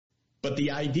But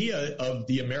the idea of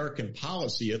the American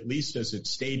policy, at least as it's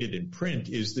stated in print,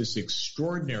 is this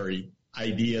extraordinary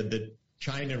idea that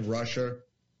China and Russia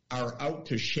are out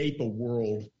to shape a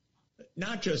world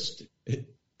not just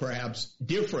perhaps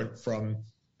different from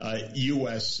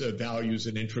U.S. values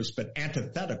and interests, but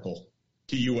antithetical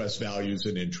to U.S. values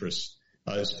and interests.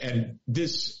 And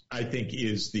this, I think,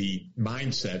 is the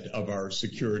mindset of our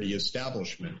security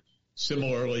establishment.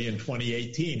 Similarly, in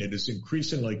 2018, it is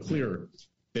increasingly clear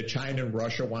that China and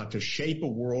Russia want to shape a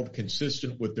world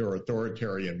consistent with their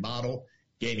authoritarian model,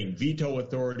 gaining veto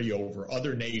authority over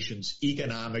other nations'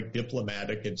 economic,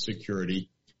 diplomatic, and security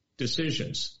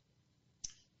decisions.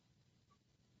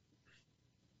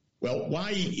 Well,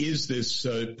 why is this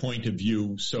point of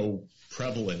view so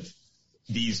prevalent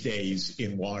these days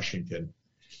in Washington?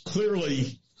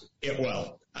 Clearly,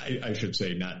 I should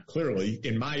say not clearly.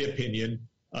 In my opinion,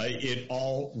 it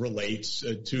all relates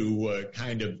to a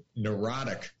kind of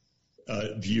neurotic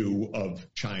view of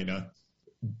China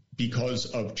because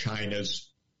of China's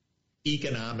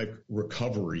economic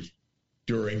recovery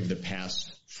during the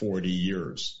past 40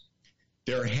 years.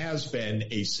 There has been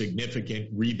a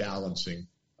significant rebalancing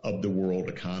of the world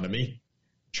economy.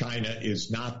 China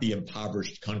is not the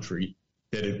impoverished country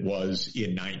that it was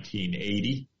in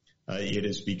 1980. It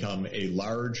has become a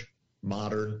large,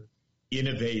 modern,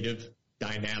 innovative,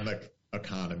 dynamic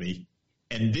economy.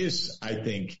 And this, I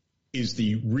think, is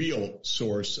the real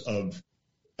source of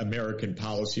American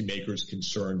policymakers'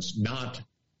 concerns, not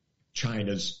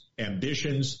China's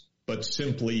ambitions, but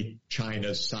simply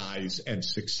China's size and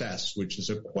success, which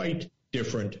is a quite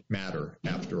different matter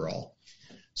after all.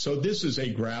 So this is a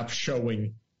graph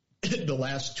showing the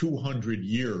last 200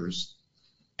 years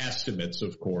estimates,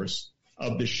 of course,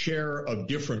 of the share of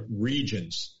different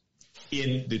regions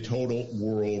in the total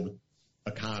world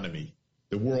economy.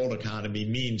 The world economy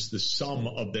means the sum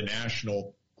of the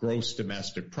national gross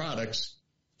domestic products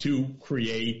to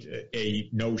create a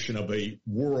notion of a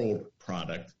world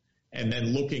product, and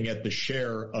then looking at the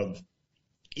share of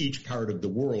each part of the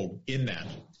world in that.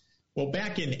 Well,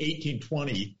 back in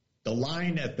 1820, the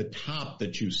line at the top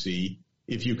that you see,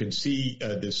 if you can see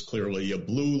this clearly, a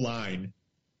blue line,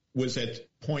 was at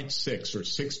 0.6 or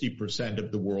 60%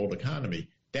 of the world economy.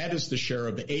 That is the share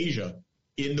of Asia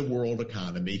in the world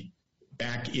economy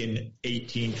back in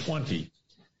 1820.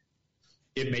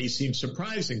 It may seem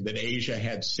surprising that Asia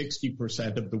had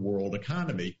 60% of the world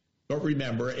economy, but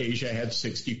remember, Asia had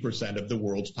 60% of the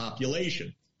world's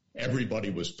population. Everybody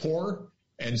was poor,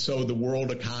 and so the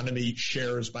world economy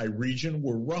shares by region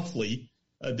were roughly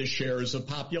the shares of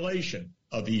population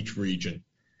of each region.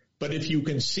 But if you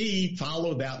can see,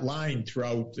 follow that line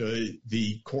throughout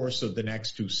the course of the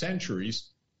next 2 centuries,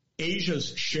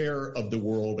 Asia's share of the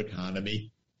world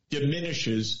economy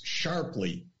diminishes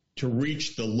sharply to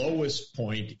reach the lowest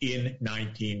point in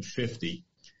 1950.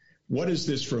 What does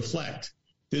this reflect?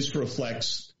 This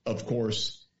reflects, of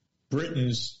course,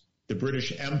 the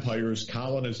British Empire's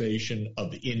colonization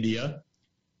of India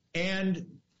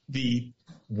and the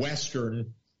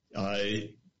Western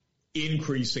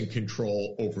increase in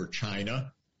control over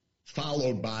China,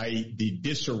 followed by the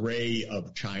disarray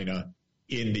of China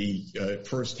in the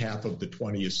first half of the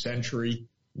 20th century,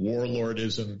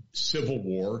 warlordism, civil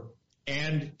war,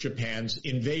 and Japan's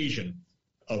invasion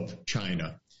of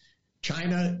China.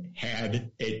 China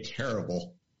had a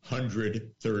terrible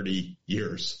 130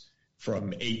 years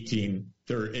from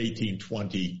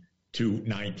 1820 to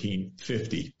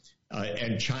 1950.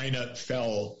 And China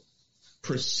fell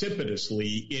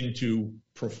precipitously into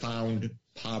profound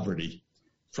poverty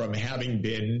from having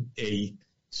been a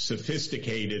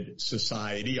sophisticated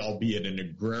society, albeit an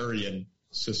agrarian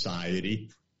society.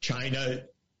 China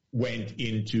went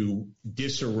into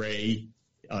disarray,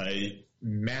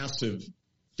 massive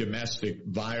domestic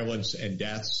violence and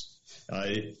deaths,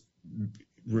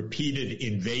 repeated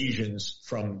invasions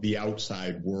from the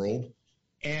outside world,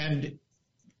 and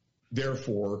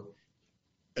therefore,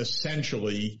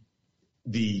 essentially,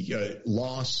 the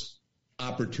lost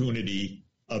opportunity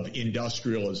of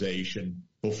industrialization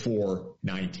before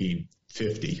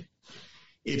 1950.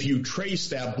 If you trace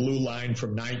that blue line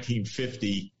from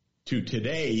 1950 to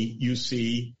today, you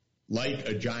see, like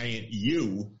a giant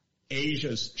U,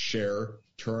 Asia's share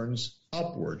turns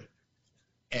upward.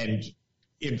 And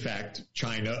in fact,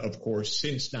 China, of course,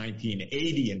 since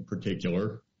 1980 in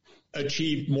particular,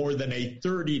 achieved more than a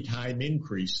 30-time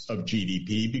increase of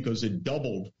GDP because it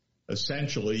doubled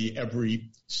essentially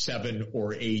every 7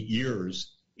 or 8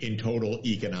 years in total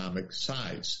economic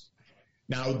size.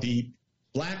 Now, the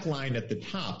black line at the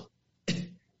top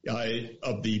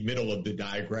of the middle of the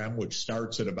diagram, which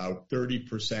starts at about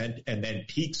 30% and then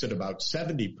peaks at about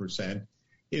 70%,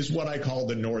 is what I call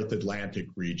the North Atlantic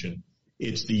region.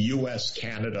 It's the U.S.,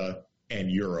 Canada,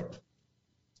 and Europe.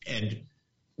 And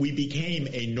we became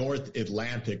a North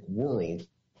Atlantic world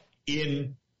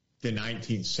in the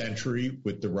 19th century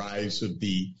with the rise of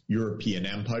the European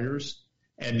empires,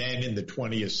 and then in the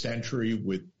 20th century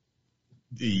with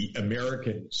the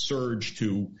American surge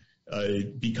to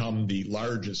become the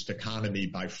largest economy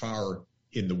by far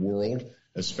in the world,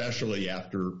 especially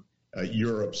after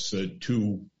Europe's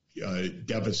two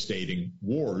devastating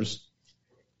wars.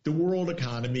 The world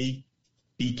economy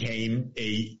became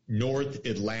a North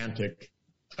Atlantic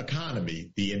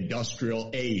economy. The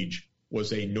industrial age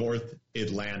was a North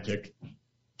Atlantic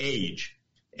age.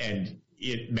 And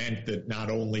it meant that not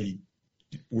only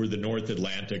were the North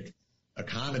Atlantic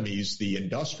economies the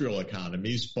industrial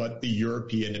economies, but the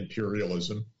European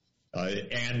imperialism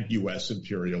and U.S.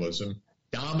 imperialism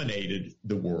dominated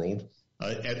the world,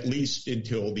 at least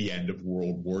until the end of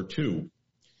World War II.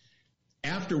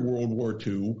 After World War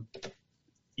II,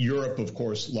 Europe, of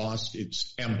course, lost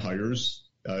its empires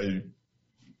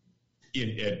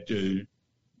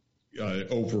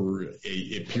over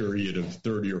a period of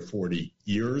 30 or 40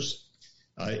 years.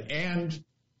 And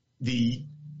the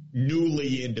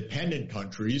newly independent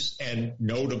countries, and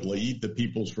notably the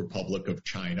People's Republic of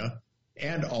China,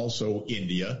 and also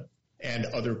India, and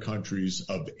other countries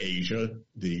of Asia,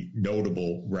 the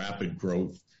notable rapid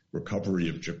growth, recovery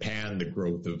of Japan, the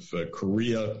growth of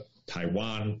Korea,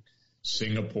 Taiwan,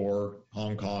 Singapore,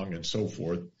 Hong Kong, and so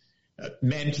forth,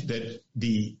 meant that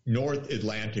the North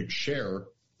Atlantic share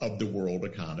of the world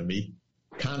economy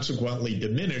consequently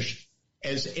diminished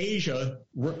as Asia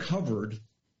recovered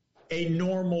a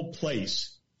normal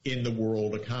place in the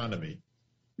world economy.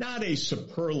 Not a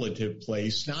superlative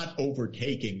place, not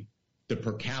overtaking the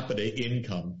per capita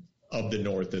income of the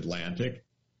North Atlantic,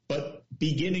 but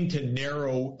beginning to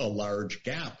narrow a large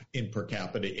gap in per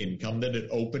capita income that had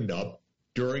opened up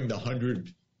during the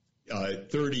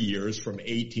 130 years from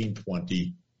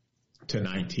 1820 to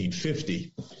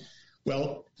 1950.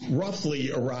 Well,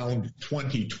 roughly around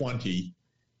 2020,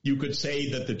 you could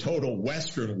say that the total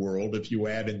Western world, if you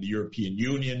add in the European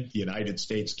Union, the United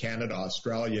States, Canada,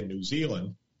 Australia, and New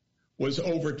Zealand, was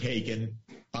overtaken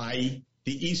by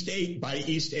East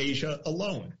Asia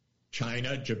alone,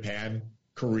 China, Japan,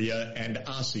 Korea, and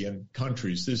ASEAN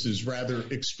countries. This is rather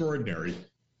extraordinary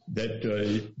that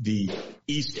the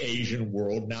East Asian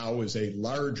world now is a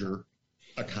larger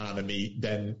economy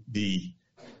than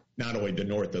not only the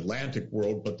North Atlantic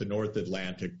world, but the North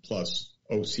Atlantic plus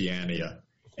Oceania.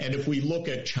 And if we look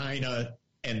at China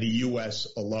and the U.S.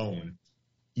 alone,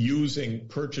 using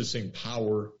purchasing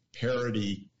power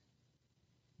parity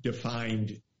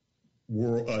defined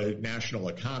national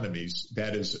economies,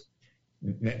 that is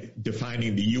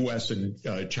defining the U.S.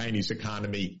 and Chinese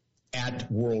economy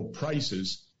at world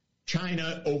prices,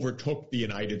 China overtook the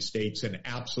United States in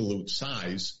absolute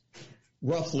size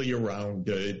roughly around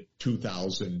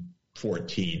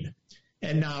 2014,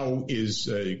 and now is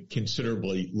a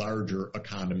considerably larger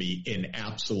economy in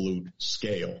absolute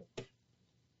scale.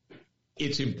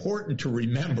 It's important to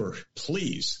remember,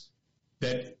 please,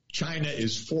 that China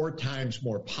is 4 times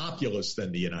more populous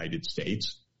than the United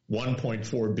States,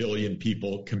 1.4 billion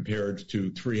people compared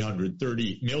to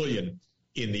 330 million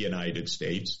in the United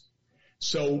States.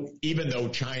 So even though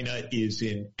China is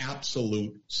in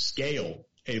absolute scale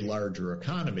a larger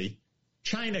economy,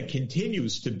 China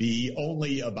continues to be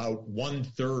only about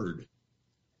 1/3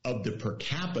 of the per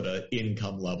capita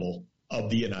income level of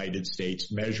the United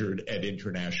States measured at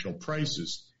international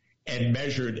prices, and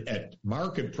measured at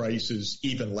market prices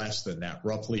even less than that,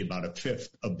 roughly about 1/5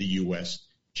 of the U.S.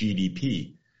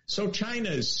 GDP. So China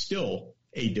is still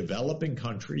a developing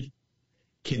country,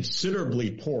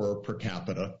 considerably poorer per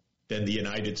capita than the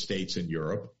United States and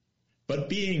Europe, but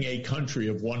being a country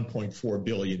of 1.4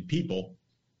 billion people,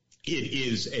 it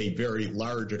is a very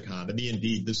large economy,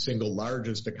 indeed the single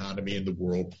largest economy in the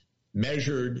world,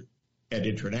 measured at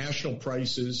international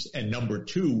prices, and number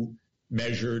 2,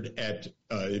 measured at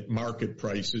market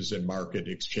prices and market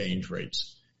exchange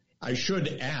rates. I should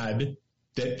add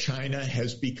that China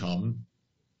has become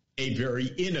a very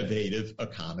innovative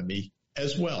economy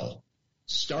as well.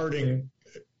 Starting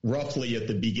roughly at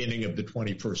the beginning of the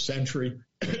 21st century,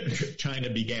 China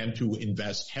began to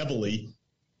invest heavily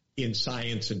in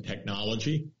science and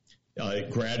technology,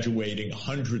 graduating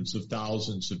hundreds of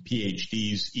thousands of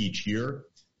PhDs each year.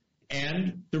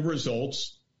 And the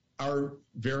results are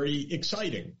very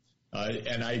exciting.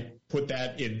 And I put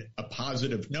that in a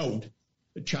positive note.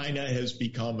 China has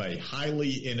become a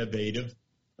highly innovative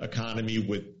economy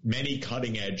with many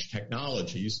cutting-edge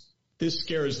technologies. This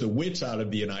scares the wits out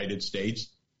of the United States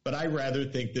but I rather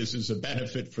think this is a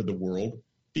benefit for the world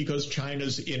because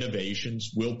China's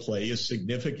innovations will play a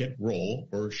significant role,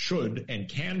 or should and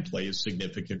can play a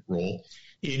significant role,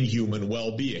 in human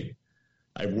well-being.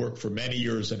 I've worked for many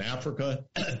years in Africa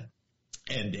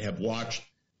and have watched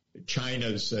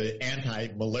China's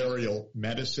anti-malarial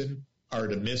medicine,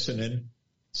 artemisinin,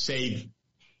 save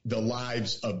the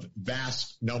lives of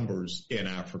vast numbers in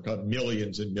Africa,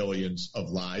 millions and millions of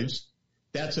lives.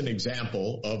 That's an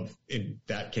example of, in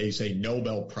that case, a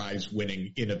Nobel Prize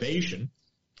winning innovation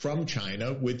from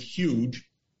China with huge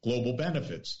global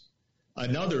benefits.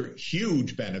 Another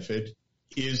huge benefit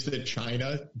is that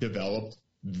China developed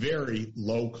very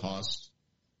low-cost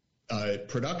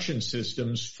production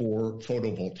systems for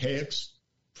photovoltaics,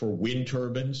 for wind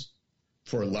turbines,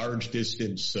 for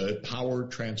large-distance power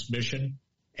transmission,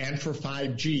 and for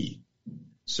 5G.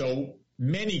 So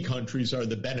many countries are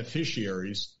the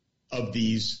beneficiaries of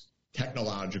these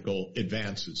technological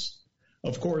advances.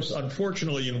 Of course,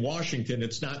 unfortunately, in Washington,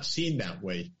 it's not seen that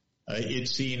way.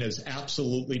 It's seen as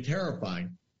absolutely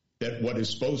terrifying that what is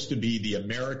supposed to be the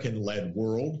American-led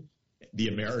world, the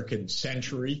American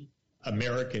century,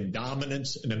 American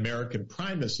dominance, and American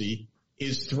primacy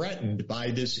is threatened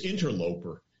by this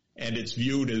interloper. And it's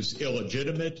viewed as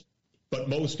illegitimate, but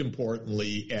most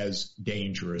importantly, as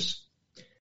dangerous.